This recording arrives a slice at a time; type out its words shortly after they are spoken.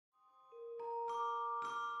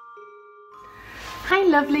Hi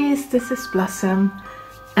lovelies, this is Blossom,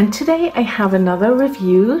 and today I have another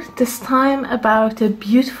review, this time about a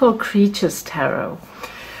beautiful creatures tarot.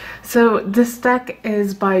 So this deck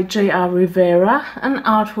is by Rivera, an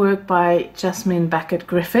artwork by Jasmin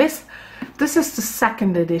Becket-Griffith. This is the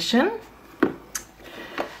second edition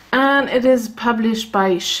and it is published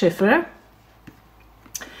by Schiffer.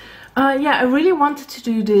 Yeah, I really wanted to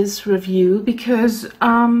do this review because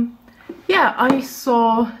yeah, I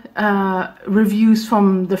saw reviews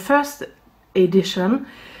from the first edition,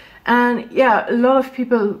 and yeah, a lot of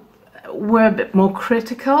people were a bit more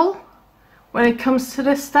critical when it comes to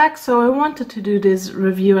this deck, so I wanted to do this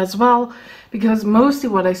review as well because mostly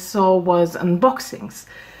what I saw was unboxings.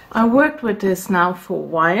 I worked with this now for a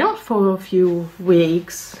while, for a few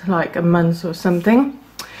weeks, like a month or something.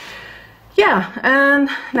 Yeah, and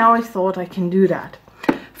now I thought I can do that.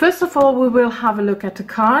 First of all, we will have a look at the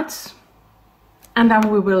cards, and then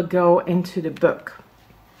we will go into the book.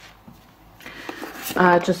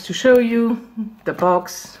 Just to show you the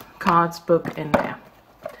box, cards, book in there.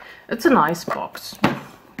 It's a nice box,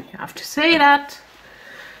 you have to say that.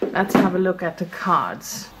 Let's have a look at the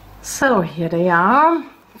cards. So here they are.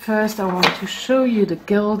 First I want to show you the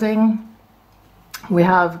gilding. We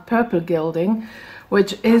have purple gilding,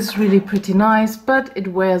 which is really pretty nice, but it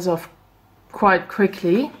wears off quite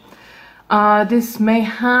quickly. This may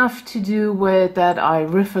have to do with that I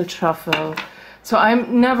riffle truffle, so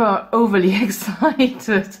I'm never overly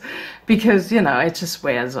excited because, you know, it just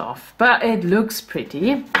wears off, but it looks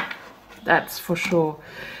pretty, that's for sure.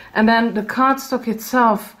 And then the cardstock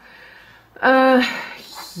itself,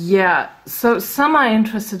 yeah, so some are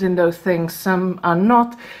interested in those things, some are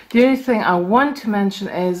not. The only thing I want to mention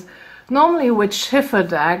is normally with Schiffer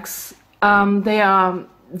decks, they are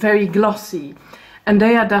very glossy, and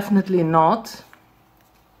they are definitely not.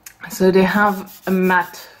 So they have a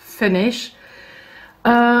matte finish.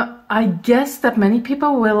 I guess that many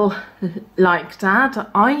people will like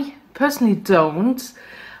that. I personally don't.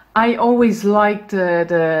 I always like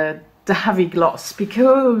the heavy gloss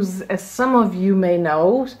because, as some of you may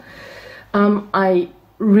know, I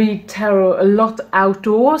read tarot a lot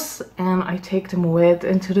outdoors and I take them with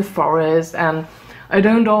into the forest, and I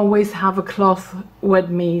don't always have a cloth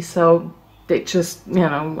with me, so they just, you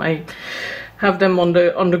know, I have them on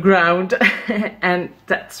the ground and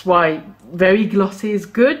that's why very glossy is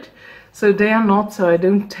good. So they are not, so I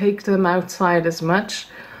don't take them outside as much.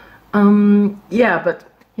 Yeah, but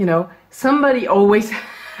you know, somebody always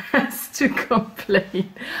has to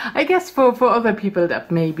complain. I guess for other people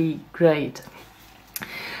that may be great.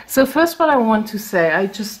 So first what I want to say, I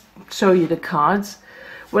just show you the cards.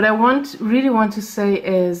 What I really want to say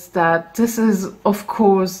is that this is, of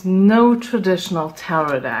course, no traditional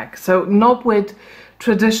tarot deck. So not with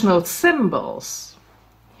traditional symbols.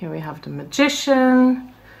 Here we have the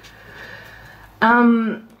Magician.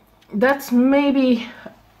 That's maybe,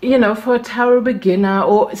 you know, for a tarot beginner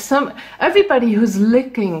or everybody who's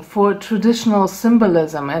looking for traditional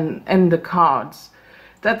symbolism and the cards.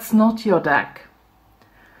 That's not your deck.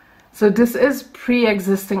 So this is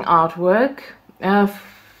pre-existing artwork.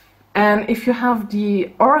 And if you have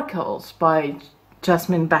the oracles by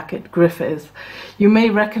Jasmin Becket-Griffith, you may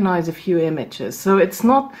recognize a few images. So it's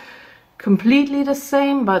not completely the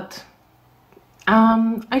same, but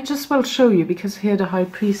I just will show you, because here the High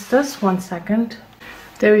Priestess, 1 second.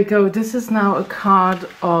 There we go. This is now a card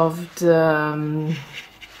of the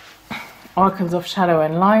oracles of shadow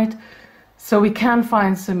and light. So we can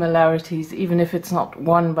find similarities even if it's not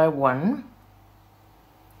one by one.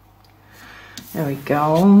 There we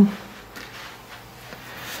go.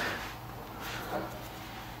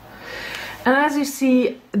 And as you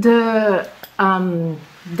see, the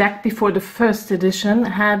deck before the first edition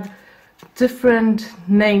had different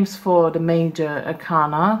names for the major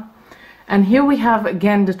arcana. And here we have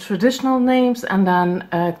again the traditional names and then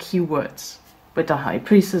keywords. With the High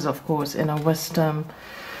Priestess, of course, inner wisdom.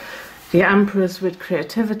 The Empress with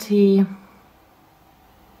creativity.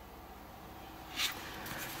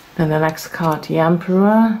 Then the next card, the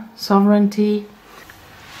Emperor, sovereignty.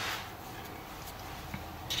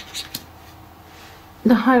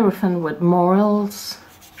 The Hierophant with morals.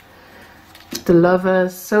 The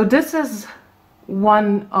Lovers. So this is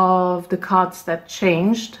one of the cards that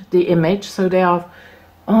changed the image. So there are,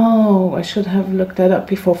 oh, I should have looked that up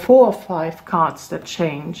before, 4 or 5 cards that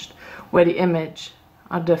changed where the images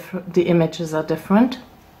are different.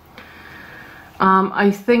 I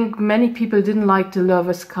think many people didn't like the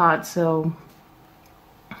Lovers card, so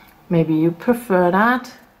maybe you prefer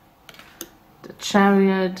that. The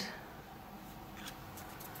Chariot,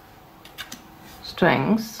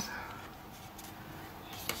 Strength,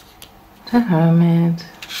 the Hermit,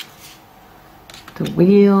 the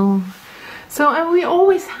Wheel. So, and we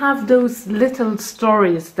always have those little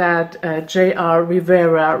stories that J.R.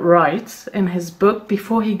 Rivera writes in his book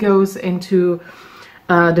before he goes into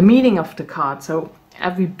the meaning of the card. So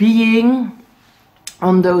every being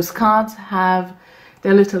on those cards have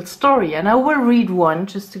their little story. And I will read one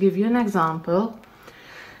just to give you an example.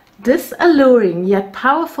 This alluring yet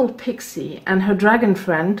powerful pixie and her dragon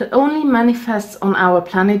friend only manifests on our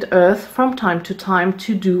planet Earth from time to time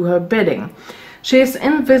to do her bidding. She is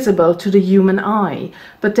invisible to the human eye,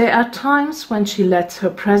 but there are times when she lets her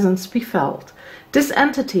presence be felt. This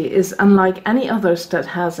entity is unlike any others that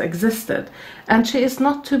has existed, and she is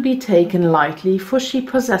not to be taken lightly, for she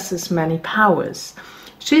possesses many powers.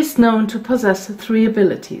 She is known to possess 3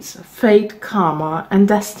 abilities: fate, karma, and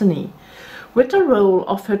destiny. With the roll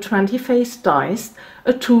of her 20-faced dice,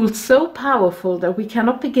 a tool so powerful that we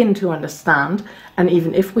cannot begin to understand, and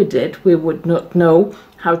even if we did, we would not know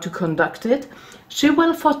how to conduct it, she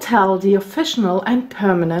will foretell the official and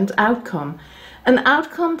permanent outcome, an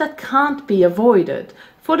outcome that can't be avoided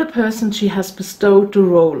for the person she has bestowed the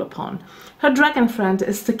role upon. Her dragon friend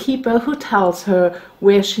is the keeper who tells her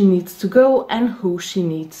where she needs to go and who she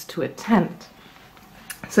needs to attend.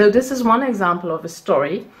 So this is one example of a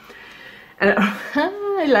story. And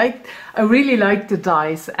I really like the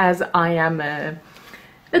dice, as I am a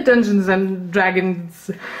Dungeons and Dragons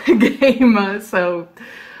gamer, so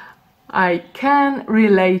I can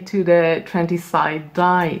relate to the 20-side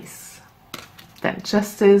dice. Then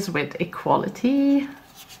Justice with Equality.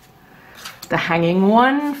 The Hanging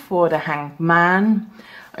one for the Hanged Man.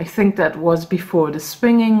 I think that was before the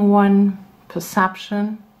Swinging one.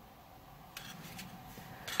 Perception.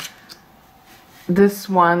 This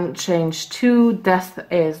one changed to Death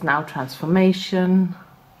is now Transformation.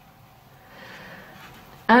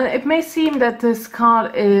 And it may seem that this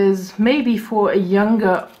card is maybe for a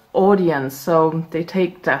younger audience, so they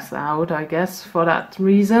take death out, I guess, for that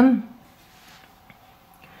reason.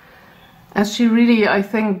 As she really, I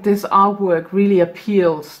think this artwork really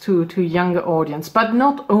appeals to younger audience, but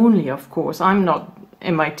not only, of course. I'm not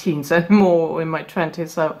in my teens anymore, or in my 20s,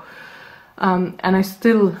 so and I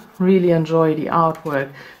still really enjoy the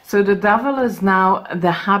artwork. So the Devil is now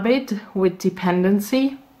the Habit with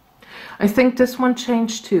Dependency. I think this one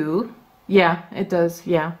changed too. Yeah, it does,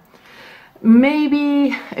 yeah.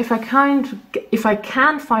 Maybe if I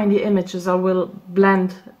can't find the images, I will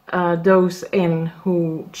blend those in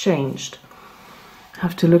who changed. I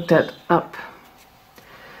have to look that up.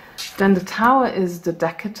 Then the Tower is the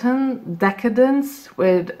Decadence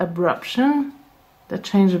with Abruption. That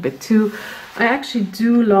changed a bit too. I actually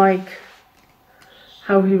do like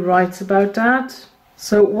how he writes about that.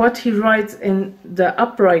 So what he writes in the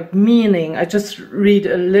upright meaning, I just read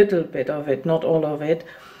a little bit of it, not all of it.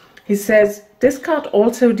 He says, this card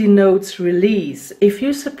also denotes release. If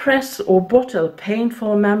you suppress or bottle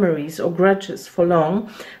painful memories or grudges for long,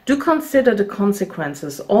 do consider the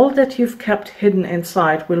consequences. All that you've kept hidden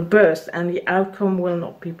inside will burst and the outcome will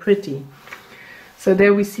not be pretty. So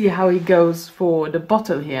there we see how he goes for the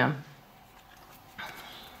bottle here.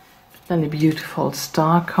 Then the beautiful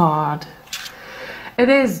Star card. It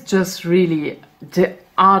is just really, the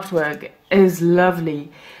artwork is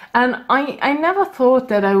lovely. And I never thought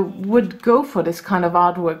that I would go for this kind of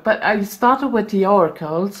artwork, but I started with the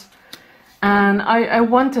oracles, and I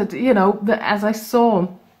wanted, you know, as I saw,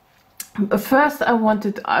 first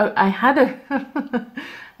I had a,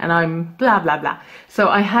 and I'm blah, blah, blah. So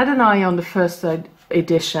I had an eye on the first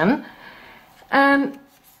edition, and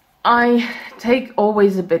I take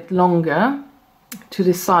always a bit longer to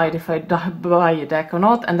decide if I buy a deck or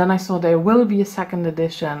not, and then I saw there will be a second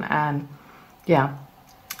edition, and yeah.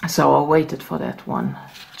 So I waited for that one.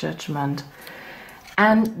 Judgment.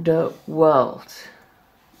 And the World.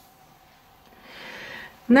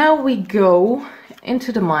 Now we go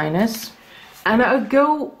into the minus. And I'll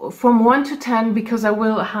go from 1 to 10 because I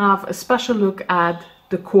will have a special look at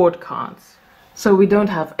the court cards. So we don't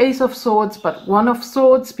have Ace of Swords, but One of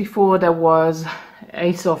Swords. Before there was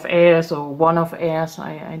Ace of Airs or One of Airs.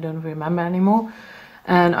 I don't remember anymore.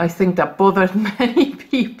 And I think that bothered many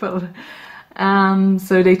people.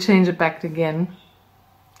 So they change it back again.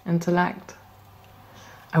 Intellect.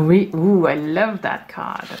 I love that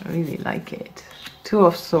card. I really like it. Two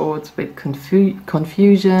of Swords with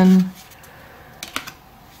confusion.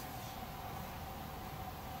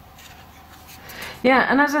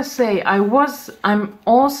 Yeah, and as I say, I'm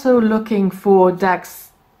also looking for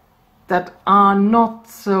decks that are not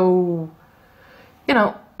so, you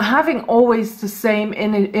know, having always the same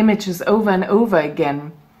images over and over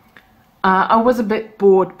again. I was a bit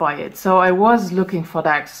bored by it, so I was looking for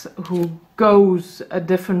decks who goes a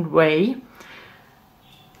different way.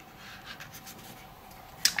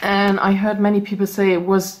 And I heard many people say it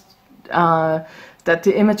was that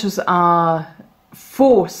the images are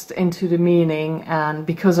forced into the meaning, and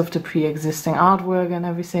because of the pre-existing artwork and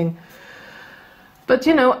everything. But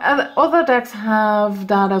you know, other decks have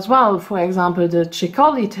that as well. For example, the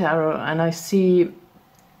Chicory Tarot, and I see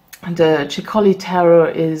the Chicory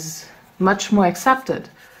Tarot is much more accepted,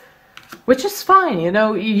 which is fine. You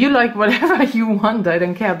know, you like whatever you want, I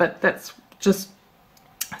don't care, but that's just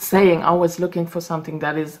saying I was looking for something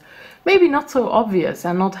that is maybe not so obvious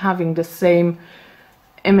and not having the same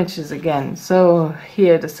images again. So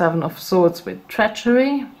here the Seven of Swords with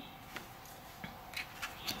treachery,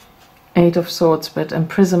 Eight of Swords with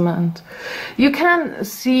imprisonment. You can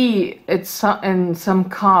see it in some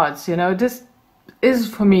cards, you know, this is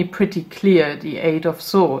for me pretty clear, the Eight of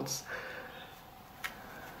Swords.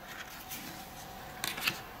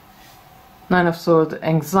 Nine of Swords,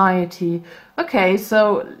 anxiety. Okay,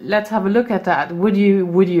 so let's have a look at that. Would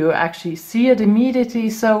you actually see it immediately?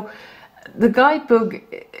 So the guidebook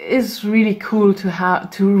is really cool to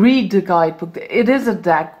have, to read the guidebook. It is a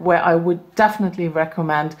deck where I would definitely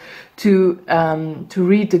recommend to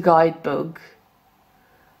read the guidebook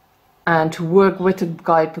and to work with the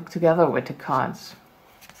guidebook together with the cards.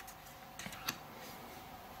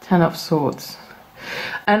 Ten of Swords.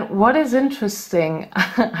 And what is interesting,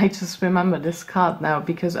 I just remember this card now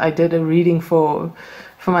because I did a reading for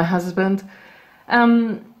my husband.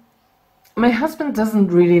 My husband doesn't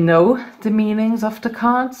really know the meanings of the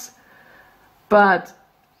cards, but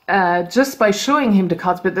just by showing him the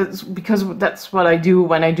cards, but that's because that's what I do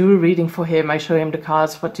when I do a reading for him. I show him the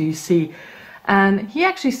cards, what do you see? And he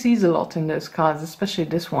actually sees a lot in those cards, especially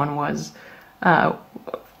this one was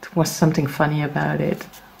something funny about it.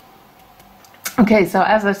 Okay, so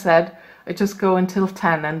as I said, I just go until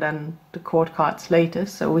 10 and then the court cards later.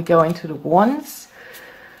 So we go into the Wands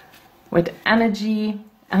with energy.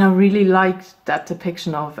 And I really liked that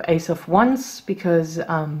depiction of Ace of Wands because,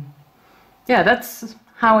 yeah, that's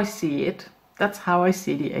how I see it. That's how I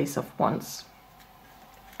see the Ace of Wands.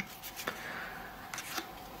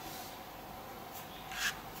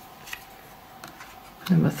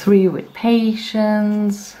 Number 3 with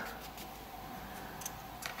patience.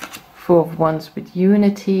 4 of Wands with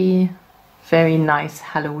unity. Very nice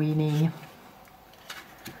Halloweeny.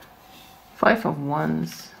 5 of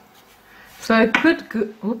Wands. So I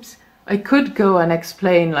could go and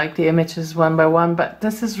explain like the images one by one, but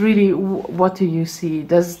this is really, what do you see?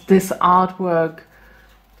 Does this artwork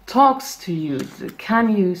talks to you?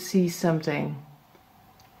 Can you see something?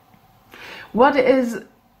 What is,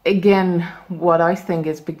 again, what I think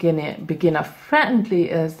is beginner friendly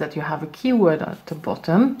is that you have a keyword at the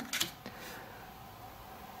bottom.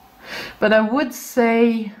 But I would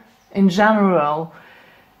say in general,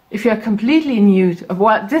 if you're completely new,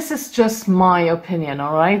 well, this is just my opinion,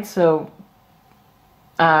 all right? So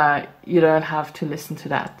you don't have to listen to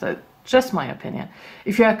that. That's just my opinion.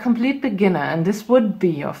 If you're a complete beginner and this would be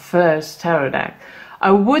your first tarot deck,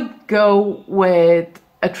 I would go with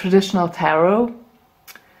a traditional tarot.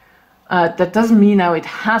 That doesn't mean now it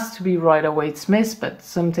has to be Rider-Waite-Smith, but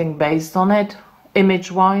something based on it,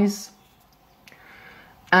 image-wise.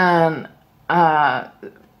 And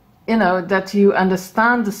you know, that you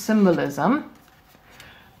understand the symbolism,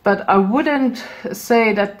 but I wouldn't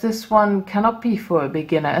say that this one cannot be for a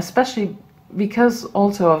beginner, especially because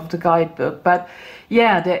also of the guidebook. But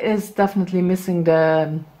yeah, there is definitely missing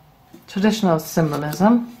the traditional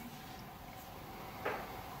symbolism.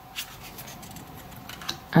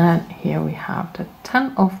 And here we have the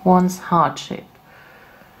Ten of Wands hardship.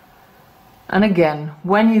 And again,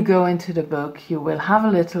 when you go into the book, you will have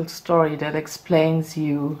a little story that explains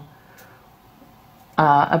you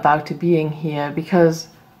about the being here, because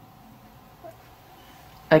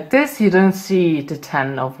like this you don't see the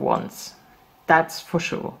Ten of Wands, that's for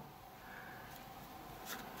sure.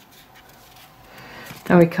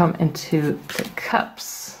 Then we come into the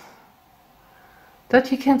Cups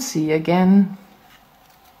that you can see again.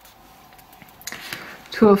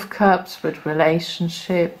 Two of Cups with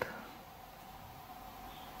relationship,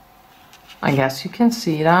 I guess you can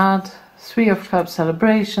see that. Three of Cups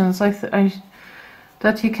celebrations,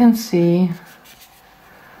 that you can see.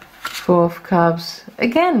 Four of Cups,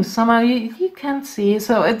 again, somehow you can see.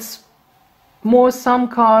 So it's more some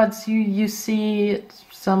cards you see,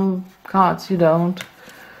 some cards you don't.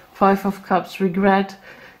 Five of Cups, regret.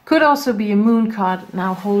 Could also be a moon card.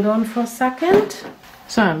 Now hold on for a second.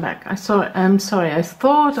 So I'm back. I'm sorry, I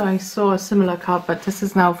thought I saw a similar card, but this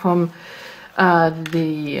is now from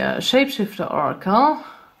the shapeshifter oracle,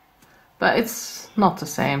 but it's not the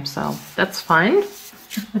same, so that's fine.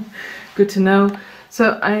 Good to know.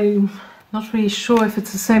 So I'm not really sure if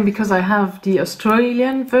it's the same because I have the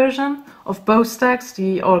Australian version of both stacks,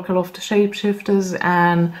 the Oracle of the Shapeshifters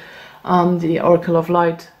and the Oracle of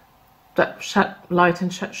Light, Light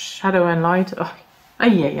and Shadow and Light. Oh,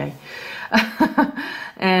 ay.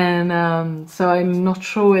 And so I'm not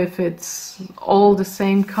sure if it's all the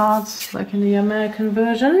same cards like in the American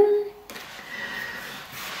version.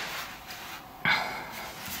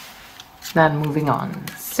 Then moving on,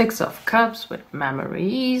 6 of Cups with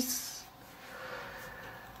memories.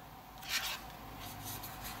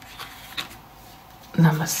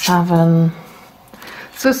 Number 7.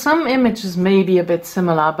 So some images may be a bit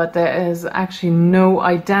similar, but there is actually no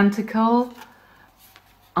identical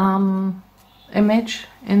image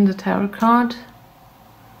in the tarot card.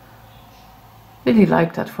 Really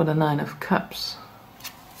like that for the 9 of Cups.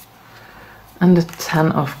 And the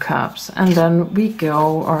 10 of Cups. And then we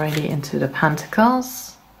go already into the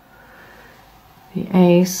Pentacles. The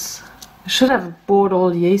Ace. I should have brought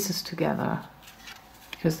all the aces together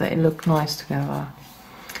because they look nice together.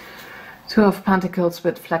 2 of Pentacles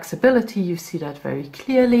with flexibility, you see that very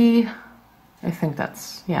clearly. I think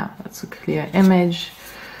that's, yeah, that's a clear image.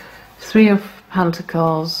 3 of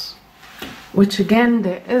Pentacles, which again,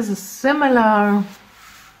 there is a similar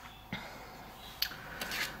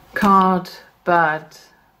card, but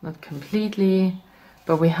not completely.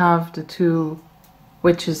 But we have the 2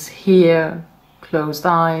 witches here, closed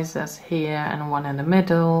eyes as here, and one in the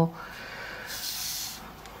middle.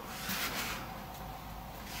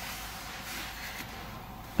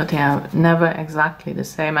 But they are never exactly the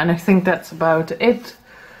same, and I think that's about it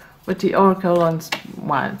with the Oracle. And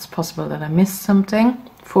well, it's possible that I missed something.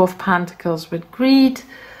 4 of Pentacles with greed.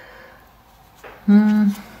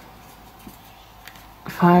 5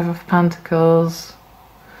 of Pentacles.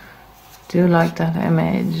 Do like that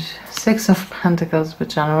image. 6 of Pentacles with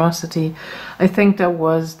generosity. I think that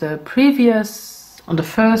was the previous, on the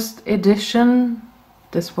first edition.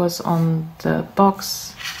 This was on the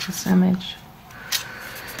box, this image.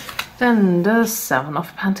 Then the 7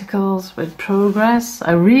 of Pentacles with progress.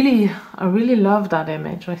 I really love that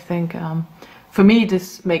image. I think for me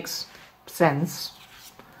this makes sense.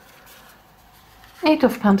 8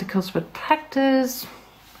 of Pentacles with practice. You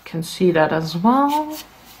can see that as well.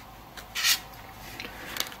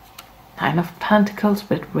 9 of Pentacles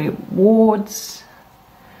with rewards.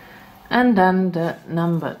 And then the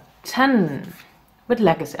number 10 with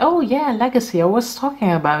legacy. Oh yeah, legacy. I was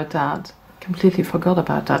talking about that. Completely forgot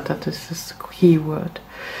about that. That is just a key word.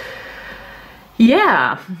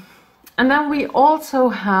 Yeah. And then we also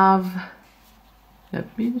have,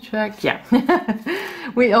 let me check. Yeah.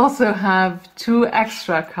 We also have 2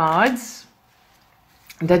 extra cards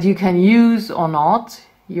that you can use or not.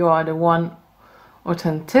 You are the one,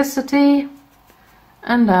 authenticity,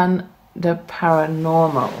 and then the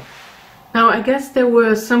paranormal. Now I guess there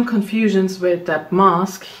were some confusions with that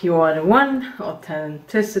mask. You are the one,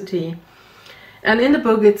 authenticity. And in the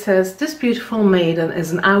book it says, this beautiful maiden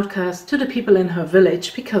is an outcast to the people in her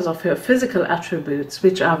village because of her physical attributes,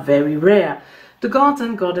 which are very rare. The gods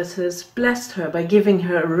and goddesses blessed her by giving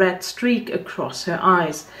her a red streak across her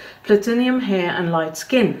eyes, platinum hair and light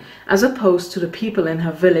skin, as opposed to the people in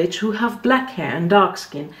her village who have black hair and dark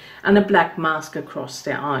skin, and a black mask across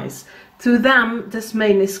their eyes. To them, this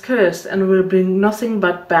maiden is cursed and will bring nothing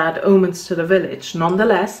but bad omens to the village.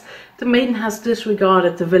 Nonetheless, the maiden has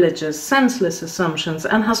disregarded the village's senseless assumptions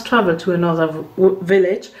and has traveled to another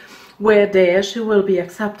village, where there she will be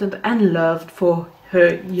accepted and loved for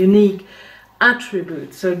her unique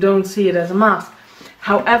attributes. So don't see it as a mask.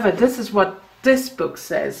 However, this is what this book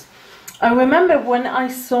says. I remember when I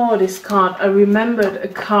saw this card, I remembered a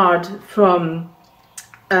card from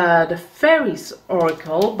the Fairies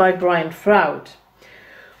Oracle by Brian Froud,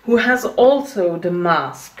 who has also the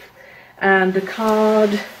mask. And the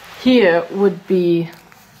card here would be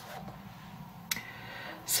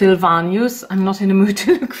Sylvanus. I'm not in the mood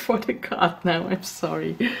to look for the card now, I'm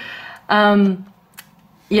sorry.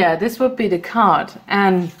 Yeah, this would be the card.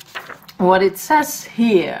 And what it says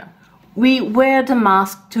here, we wear the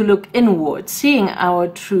mask to look inward, seeing our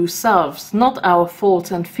true selves, not our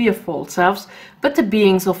false and fearful selves, but the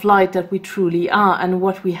beings of light that we truly are and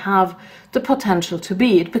what we have the potential to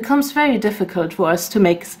be. It becomes very difficult for us to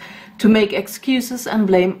make excuses and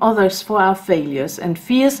blame others for our failures and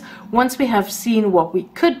fears once we have seen what we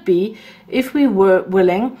could be, if we were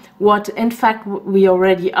willing, what in fact we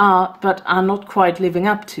already are but are not quite living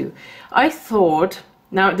up to. I thought,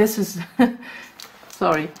 now this is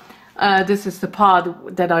sorry, this is the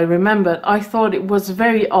part that I remembered. I thought it was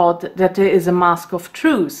very odd that there is a mask of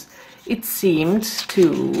truth. It seemed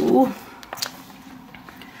to...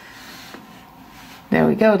 There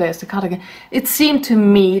we go, there's the card again. It seemed to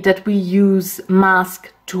me that we use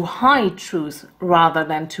mask to hide truth rather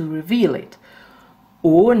than to reveal it.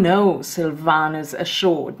 Oh no, Sylvanus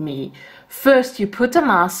assured me. First you put a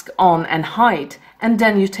mask on and hide, and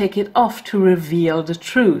then you take it off to reveal the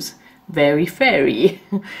truth. Very fairy.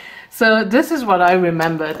 So this is what I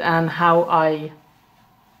remembered and how I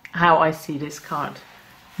see this card.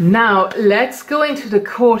 Now let's go into the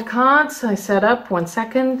court cards I set up. 1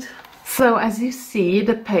 second. So as you see,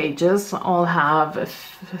 the pages all have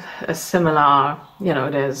a similar, you know,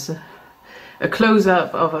 there's a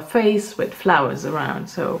close-up of a face with flowers around.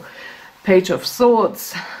 So Page of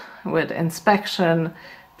Swords with inspection,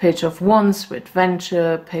 Page of Wands with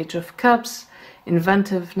venture, Page of Cups,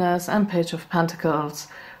 inventiveness, and Page of Pentacles,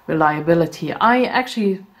 reliability.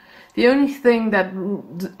 The only thing that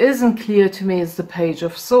isn't clear to me is the Page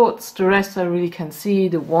of Swords. The rest I really can see.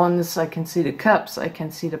 The Wands, I can see the Cups, I can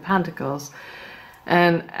see the Pentacles.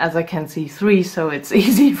 And as I can see 3, so it's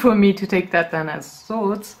easy for me to take that then as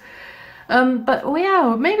Swords. But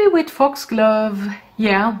yeah, maybe with Foxglove,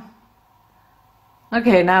 yeah.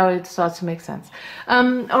 Okay, now it starts to make sense.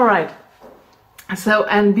 Alright. So,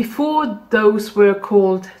 and before those were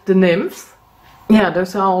called the nymphs. Yeah,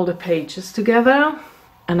 those are all the pages together.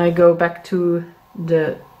 And I go back to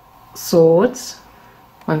the swords.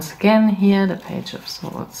 Once again here, the Page of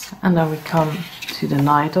Swords. And then we come to the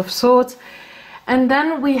Knight of Swords. And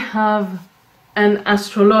then we have an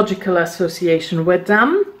astrological association with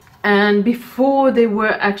them. And before they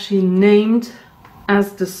were actually named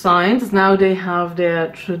as the signs, now they have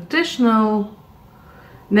their traditional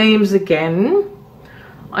names again.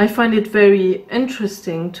 I find it very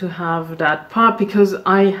interesting to have that part because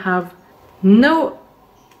I'm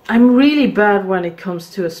really bad when it comes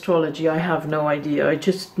to astrology. I have no idea. I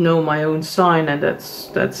just know my own sign and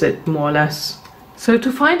that's it, more or less. So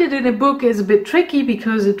to find it in a book is a bit tricky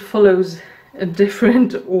because it follows a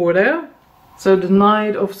different order. So the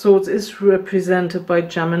Knight of Swords is represented by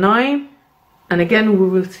Gemini. And again, we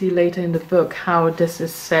will see later in the book how this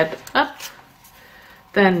is set up.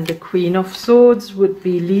 Then the Queen of Swords would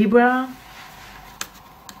be Libra.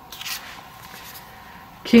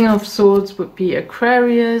 King of Swords would be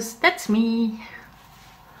Aquarius. That's me.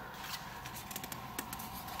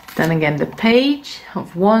 Then again, the Page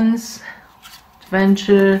of Wands,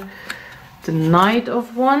 Adventure. The Knight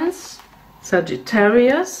of Wands,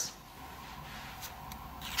 Sagittarius.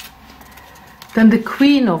 Then the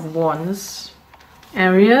Queen of Wands,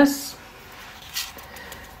 Aries.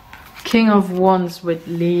 King of Wands with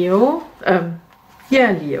Leo.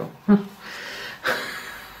 Leo.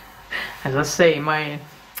 As I say, my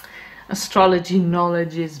astrology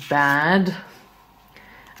knowledge is bad.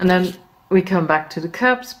 And then we come back to the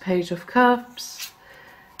Cups, Page of Cups.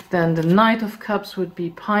 Then the Knight of Cups would be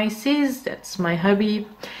Pisces. That's my hubby.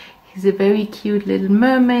 He's a very cute little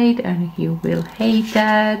mermaid and you will hate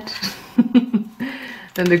that.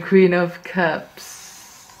 Then the Queen of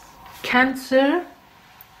Cups, Cancer.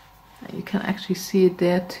 You can actually see it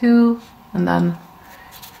there too. And then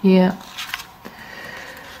here,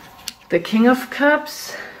 the King of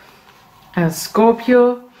Cups as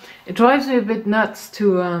Scorpio. It drives me a bit nuts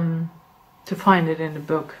to find it in the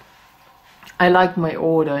book. I like my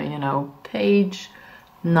order, you know, Page,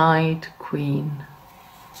 Knight, Queen,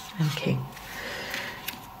 and King.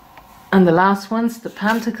 And the last one's the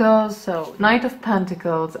Pentacles. So Knight of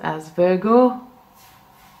Pentacles as Virgo.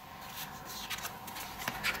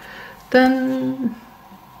 Then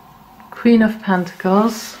Queen of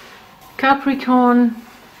Pentacles, Capricorn.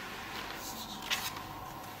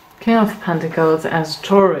 King of Pentacles as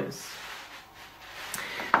Taurus.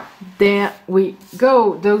 There we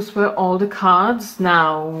go. Those were all the cards.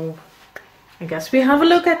 Now, I guess we have a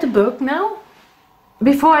look at the book now.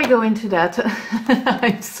 Before I go into that,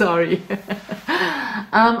 I'm sorry.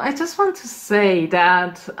 I just want to say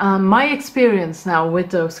that my experience now with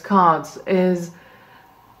those cards is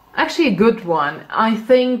actually a good one. I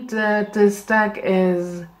think that this deck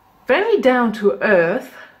is very down to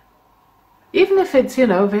earth. Even if it's, you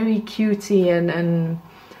know, very cutesy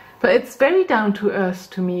but it's very down to earth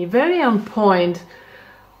to me, very on point,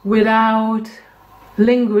 without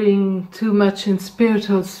lingering too much in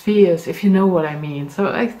spiritual spheres, if you know what I mean. So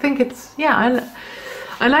I think it's, yeah,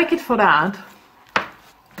 I like it for that.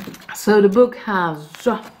 So the book has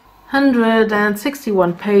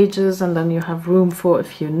 161 pages, and then you have room for a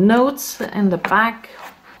few notes in the back.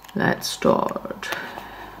 Let's start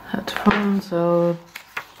at front. So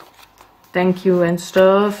thank you and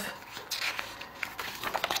stuff.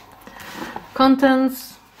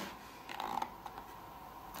 contents,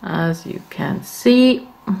 as you can see.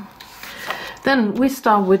 Then we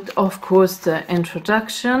start with, of course, the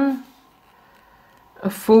introduction,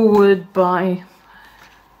 a foreword by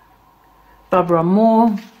Barbara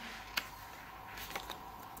Moore,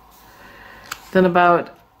 then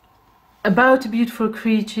about the beautiful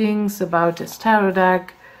creatures, about this tarot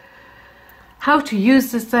deck, how to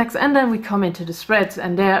use this deck, and then we come into the spreads,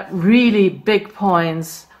 and they're really big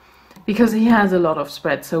points because he has a lot of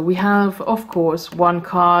spreads. So we have, of course, one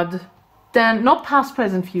card, then not past,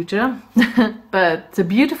 present, future, but the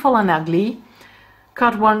beautiful and ugly.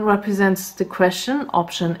 Card 1 represents the question,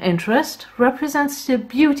 option, interest, represents the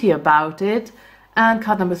beauty about it, and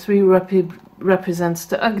card number 3 represents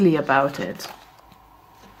the ugly about it.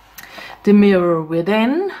 The mirror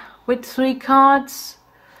within with 3 cards,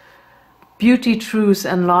 beauty, truth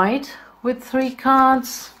and light with 3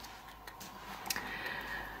 cards,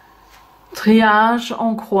 triage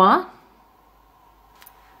en croix,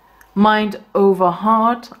 mind over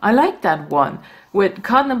heart. I like that one. With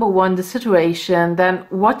card number 1, the situation, then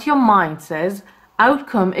what your mind says,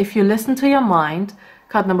 outcome if you listen to your mind,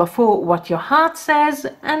 card number 4, what your heart says,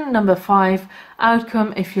 and number 5,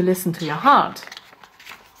 outcome if you listen to your heart.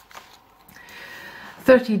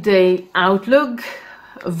 30-day outlook,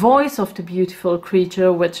 voice of the beautiful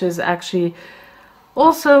creature, which is actually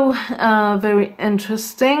also very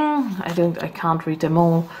interesting. I can't read them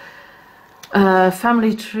all.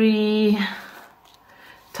 Family tree,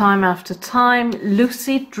 time after time,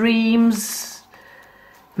 lucid dreams,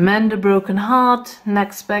 mend a broken heart,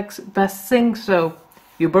 next best thing. So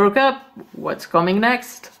you broke up, what's coming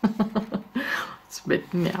next? It's a bit,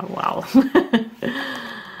 yeah, wow.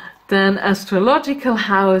 Then astrological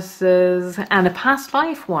houses and a past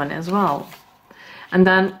life one as well. And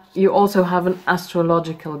then you also have an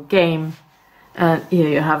astrological game. And here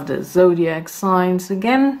you have the zodiac signs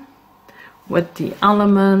again with the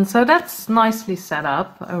elements. So that's nicely set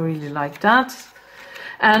up. I really like that.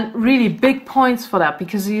 And really big points for that,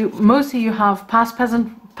 because mostly you have past,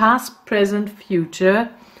 present, future,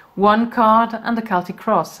 one card and the Celtic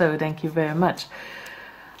cross. So thank you very much.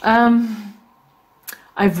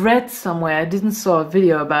 I've read somewhere, I didn't saw a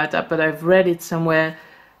video about that, but I've read it somewhere,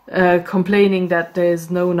 complaining that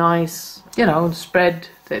there's no nice, spread.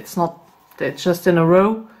 It's just in a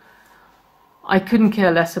row. I couldn't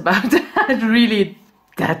care less about that. Really,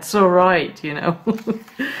 that's all right,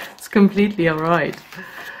 It's completely all right.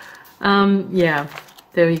 Yeah,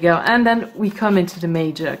 there we go. And then we come into the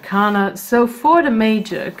major arcana. So for the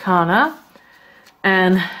major arcana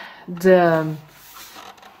and the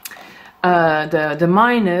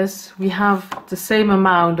minus, we have the same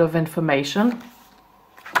amount of information.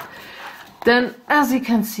 Then, as you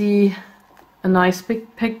can see, a nice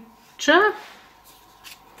big picture.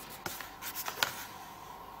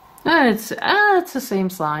 It's the same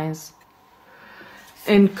size.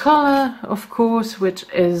 In color, of course, which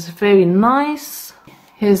is very nice.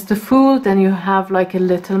 Here's the Fool. Then you have like a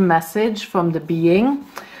little message from the being.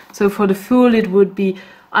 So for the Fool, it would be,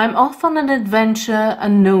 I'm off on an adventure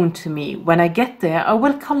unknown to me. When I get there, I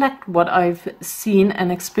will collect what I've seen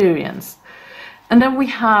and experienced. And then we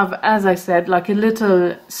have, as I said, like a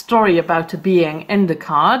little story about the being in the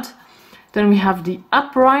card. Then we have the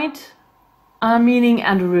upright meaning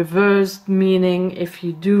and the reversed meaning, if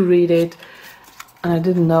you do read it. And I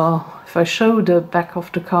didn't know if I showed the back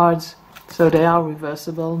of the cards, so they are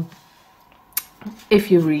reversible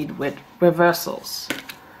if you read with reversals.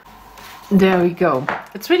 There we go.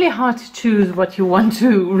 It's really hard to choose what you want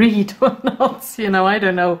to read or not. I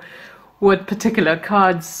don't know what particular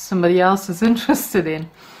cards somebody else is interested in.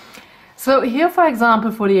 So here, for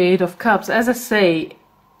example, for the 8 of Cups, as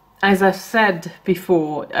I said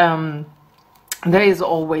before, there is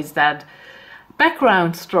always that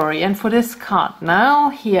background story. And for this card now,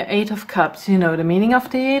 here, 8 of Cups, you know the meaning of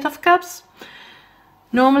the 8 of Cups?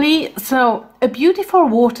 Normally, so a beautiful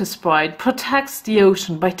water sprite protects the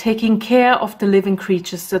ocean by taking care of the living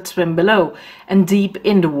creatures that swim below and deep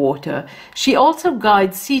in the water. She also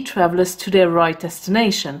guides sea travelers to their right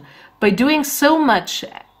destination. By doing so much,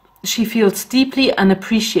 she feels deeply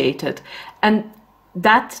unappreciated and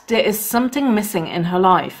that there is something missing in her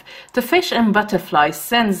life. The fish and butterfly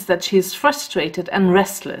sense that she is frustrated and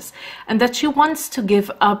restless and that she wants to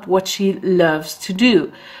give up what she loves to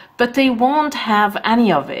do. But they won't have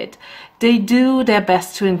any of it. They do their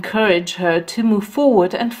best to encourage her to move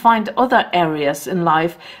forward and find other areas in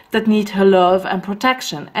life that need her love and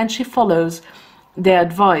protection, and she follows their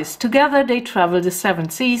advice. Together they travel the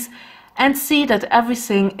 7 seas and see that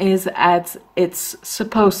everything is as it's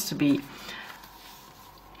supposed to be.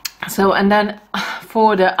 So, and then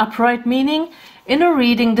for the upright meaning, in a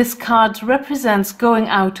reading, this card represents going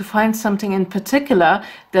out to find something in particular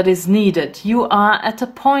that is needed. You are at a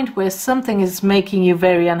point where something is making you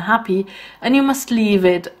very unhappy and you must leave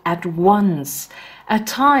it at once. At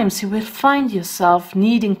times, you will find yourself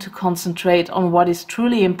needing to concentrate on what is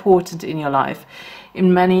truly important in your life.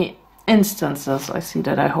 In many instances, I see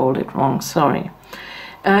that I hold it wrong, sorry.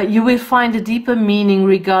 You will find a deeper meaning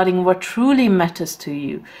regarding what truly matters to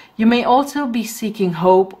you. You may also be seeking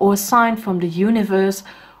hope or a sign from the universe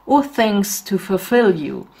or things to fulfill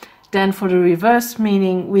you. Then for the reverse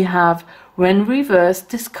meaning, we have, when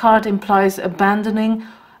reversed, this card implies abandoning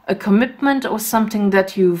a commitment or something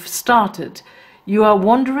that you've started. You are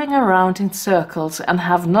wandering around in circles and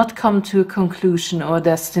have not come to a conclusion or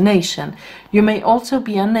destination. You may also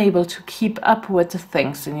be unable to keep up with the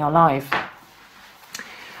things in your life.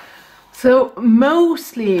 So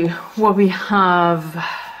mostly what we have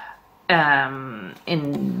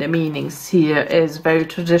in the meanings here is very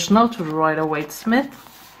traditional to the Rider-Waite-Smith.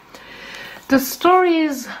 The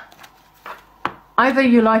stories, either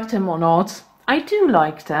you like them or not. I do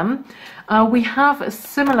like them. We have a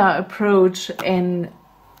similar approach in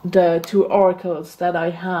the two oracles that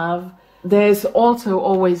I have. There's also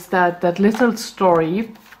always that little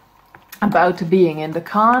story about the being in the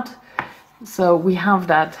card. So we have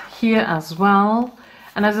that here as well.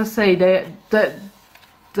 And as I say, the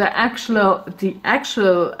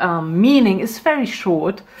actual meaning is very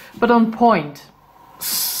short, but on point.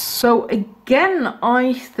 So again,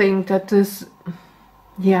 I think that this,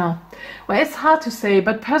 yeah, well, it's hard to say,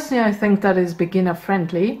 but personally I think that is beginner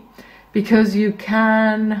friendly, because you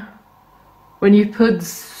can, when you put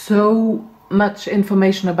so much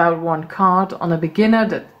information about one card on a beginner,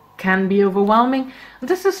 that can be overwhelming.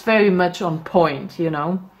 This is very much on point, you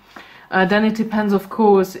know. Then it depends, of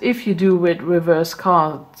course, if you do with reverse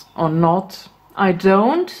cards or not. I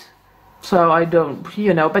don't, so I don't,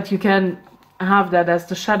 you know, but you can have that as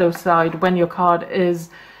the shadow side when your card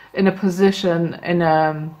is in a position, in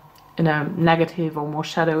a negative or more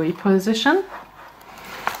shadowy position.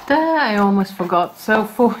 There, I almost forgot. So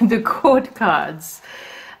for the court cards,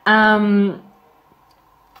 so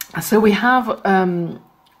we have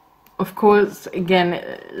of course,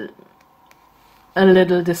 again, a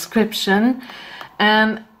little description,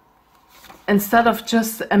 and instead of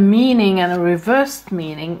just a meaning and a reversed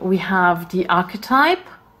meaning, we have the archetype,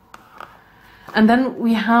 and then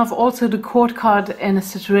we have also the court card in a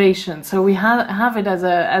situation. So we have it as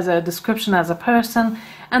a description as a person,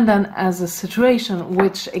 and then as a situation,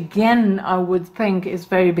 which again I would think is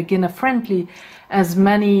very beginner friendly, as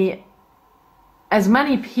many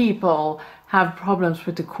people have problems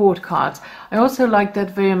with the court cards. I also like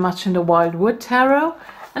that very much in the Wildwood Tarot,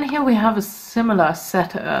 and here we have a similar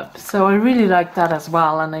setup, so I really like that as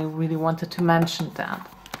well, and I really wanted to mention that.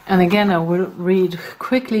 And again, I will read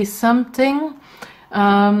quickly something.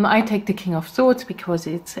 I take the King of Swords because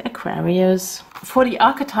it's Aquarius. For the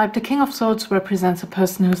archetype, the King of Swords represents a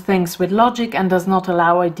person who thinks with logic and does not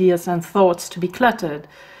allow ideas and thoughts to be cluttered.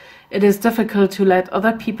 It is difficult to let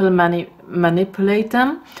other people manipulate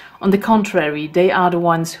them. On the contrary, they are the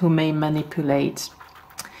ones who may manipulate.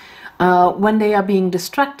 When they are being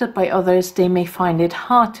distracted by others, they may find it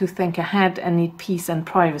hard to think ahead and need peace and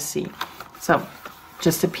privacy. So,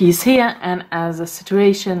 just a piece here, and as a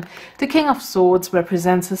situation, the King of Swords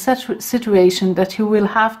represents a situation that you will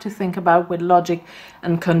have to think about with logic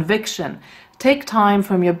and conviction. Take time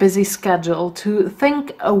from your busy schedule to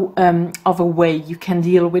think of a way you can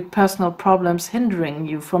deal with personal problems hindering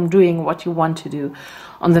you from doing what you want to do.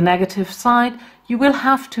 On the negative side, you will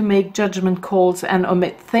have to make judgment calls and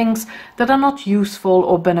omit things that are not useful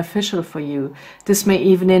or beneficial for you. This may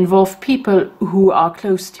even involve people who are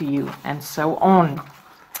close to you, and so on.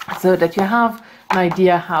 So that you have an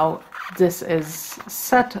idea how this is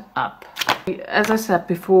set up. As I said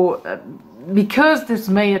before, because this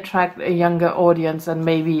may attract a younger audience and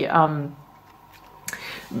maybe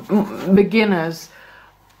beginners,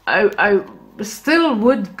 I still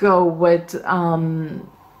would go with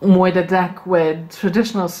more the deck with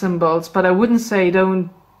traditional symbols, but I wouldn't say don't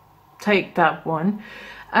take that one.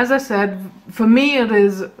 As I said, for me it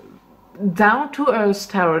is down to earth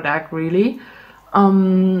tarot deck, really.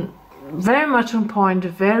 Very much on point,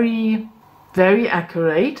 very, very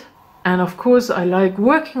accurate. And of course I like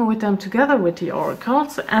working with them together with the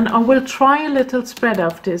oracles, and I will try a little spread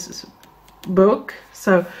of this book.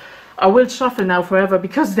 So I will shuffle now forever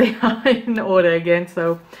because they are in order again.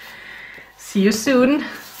 So see you soon.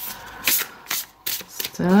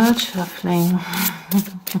 Still shuffling.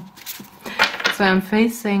 So I'm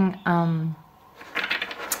facing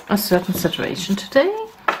a certain situation today.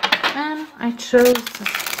 I chose the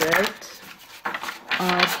set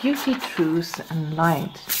Beauty, Truth and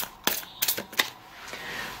Light.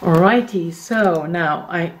 Alrighty, so now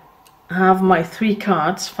I have my 3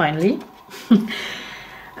 cards finally.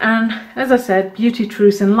 And as I said, Beauty,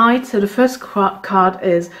 Truth and Light. So the first card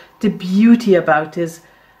is the beauty about this.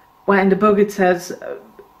 Well, in the book it says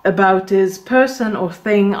about this person or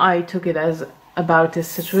thing. I took it as about this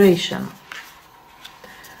situation.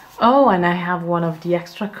 Oh, and I have one of the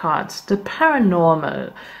extra cards, the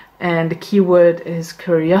paranormal, and the keyword is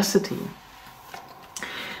curiosity.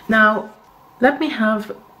 Now, let me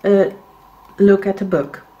have a look at the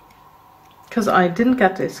book, because I didn't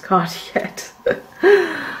get this card yet.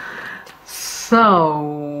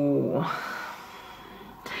 So,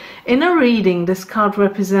 in a reading, this card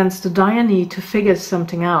represents the dire need to figure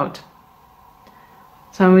something out.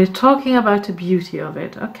 So we're talking about the beauty of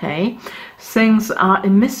it. Okay, things are a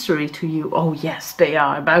mystery to you. Oh yes, they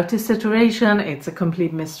are. About this situation, it's a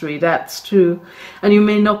complete mystery. That's true. And you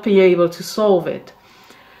may not be able to solve it.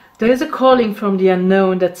 There is a calling from the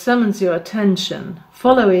unknown that summons your attention.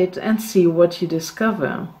 Follow it and see what you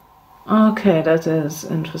discover. Okay, that is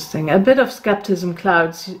interesting. A bit of skepticism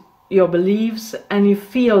clouds your beliefs and you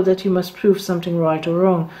feel that you must prove something right or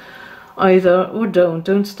wrong. Either or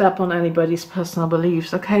don't step on anybody's personal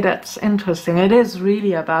beliefs. Okay, that's interesting. It is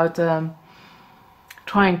really about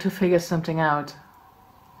trying to figure something out.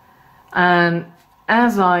 And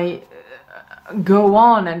as I go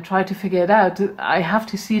on and try to figure it out, I have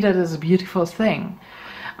to see that as a beautiful thing,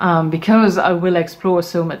 because I will explore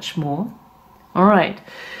so much more. All right,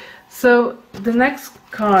 so the next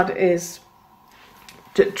card is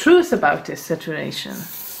the truth about this situation.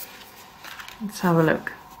 Let's have a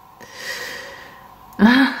look.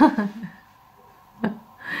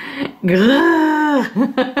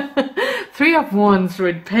 3 of Wands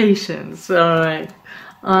with patience. All right,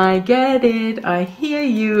 I get it, I hear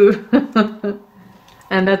you.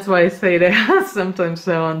 And that's why I say they are sometimes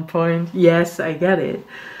so on point. Yes, I get it.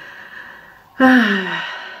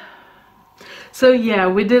 So yeah,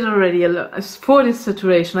 we did already a lot for this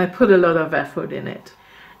situation. I put a lot of effort in it,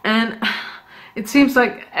 and it seems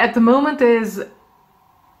like at the moment there's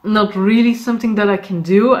not really something that I can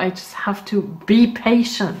do. I just have to be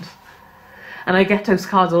patient. And I get those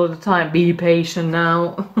cards all the time. Be patient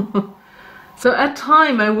now. So at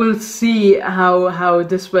time I will see how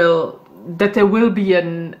this will, that there will be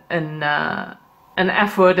an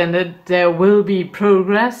effort and that there will be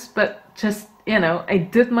progress, but just, you know, I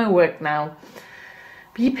did my work now.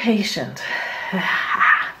 Be patient.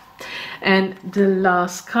 And the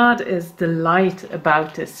last card is the light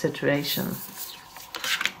about this situation.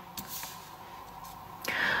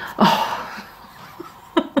 Oh,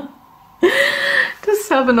 the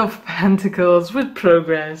 7 of Pentacles with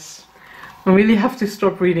progress. I really have to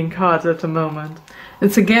stop reading cards at the moment.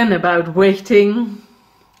 It's again about waiting,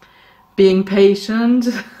 being patient,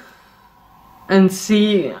 and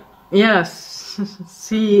see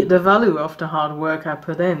the value of the hard work I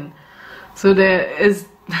put in. So there is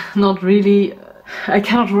not really, I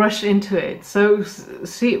can't rush into it. So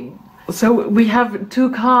see. So we have 2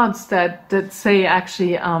 cards that say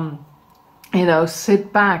actually, you know,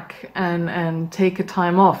 sit back and take a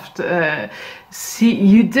time off. See,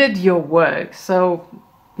 you did your work. So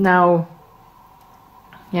now,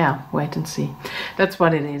 yeah, wait and see. That's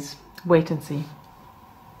what it is. Wait and see.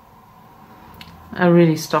 I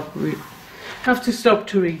really have to stop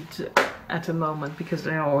to read at the moment because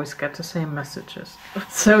I always get the same messages.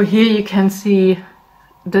 So here you can see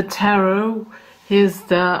the tarot. Here's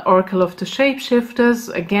the Oracle of the Shapeshifters,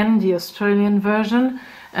 again the Australian version,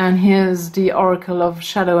 and here's the Oracle of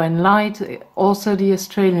Shadow and Light, also the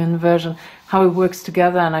Australian version, how it works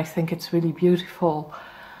together, and I think it's really beautiful.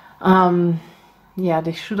 Yeah,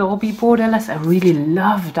 they should all be borderless. I really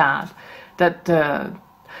love that.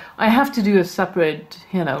 I have to do a separate,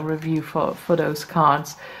 you know, review for those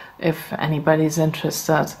cards if anybody's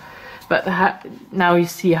interested. But now you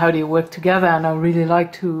see how they work together, and I really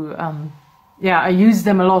like to. Yeah, I use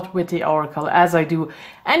them a lot with the Oracle, as I do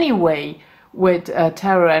anyway with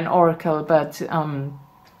Tarot and Oracle, but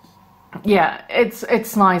yeah,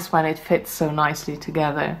 it's nice when it fits so nicely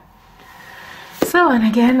together. So, and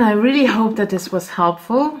again, I really hope that this was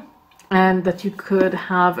helpful and that you could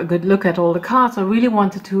have a good look at all the cards. I really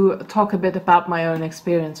wanted to talk a bit about my own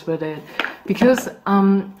experience with it, because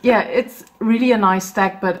yeah, it's really a nice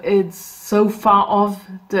deck, but it's so far off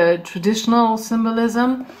the traditional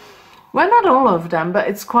symbolism. Well, not all of them, but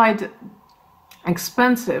it's quite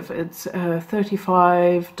expensive. It's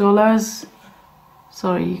 $35.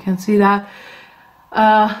 Sorry, you can see that.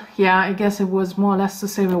 Yeah, I guess it was more or less the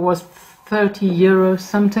same. It was 30 euros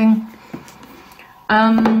something.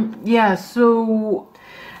 Yeah, so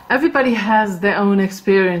everybody has their own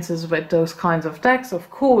experiences with those kinds of decks, of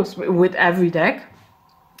course, with every deck,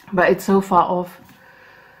 but it's so far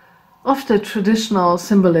off the traditional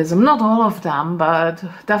symbolism. Not all of them, but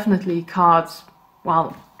definitely cards,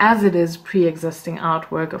 well, as it is pre-existing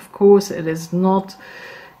artwork, of course, it is not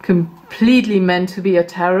completely meant to be a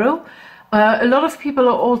tarot. A lot of people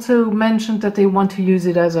also mentioned that they want to use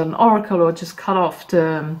it as an oracle or just cut off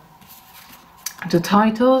the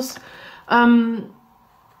titles.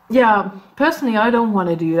 Yeah, personally, I don't want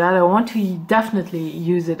to do that. I want to definitely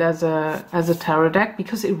use it as a tarot deck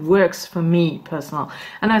because it works for me personal.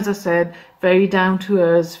 And as I said, very down to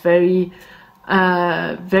earth, very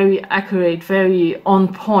accurate, very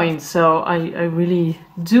on point. So I really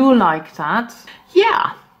do like that.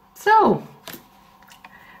 Yeah. So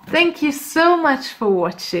thank you so much for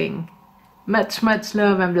watching. Much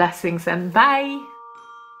love and blessings, and bye.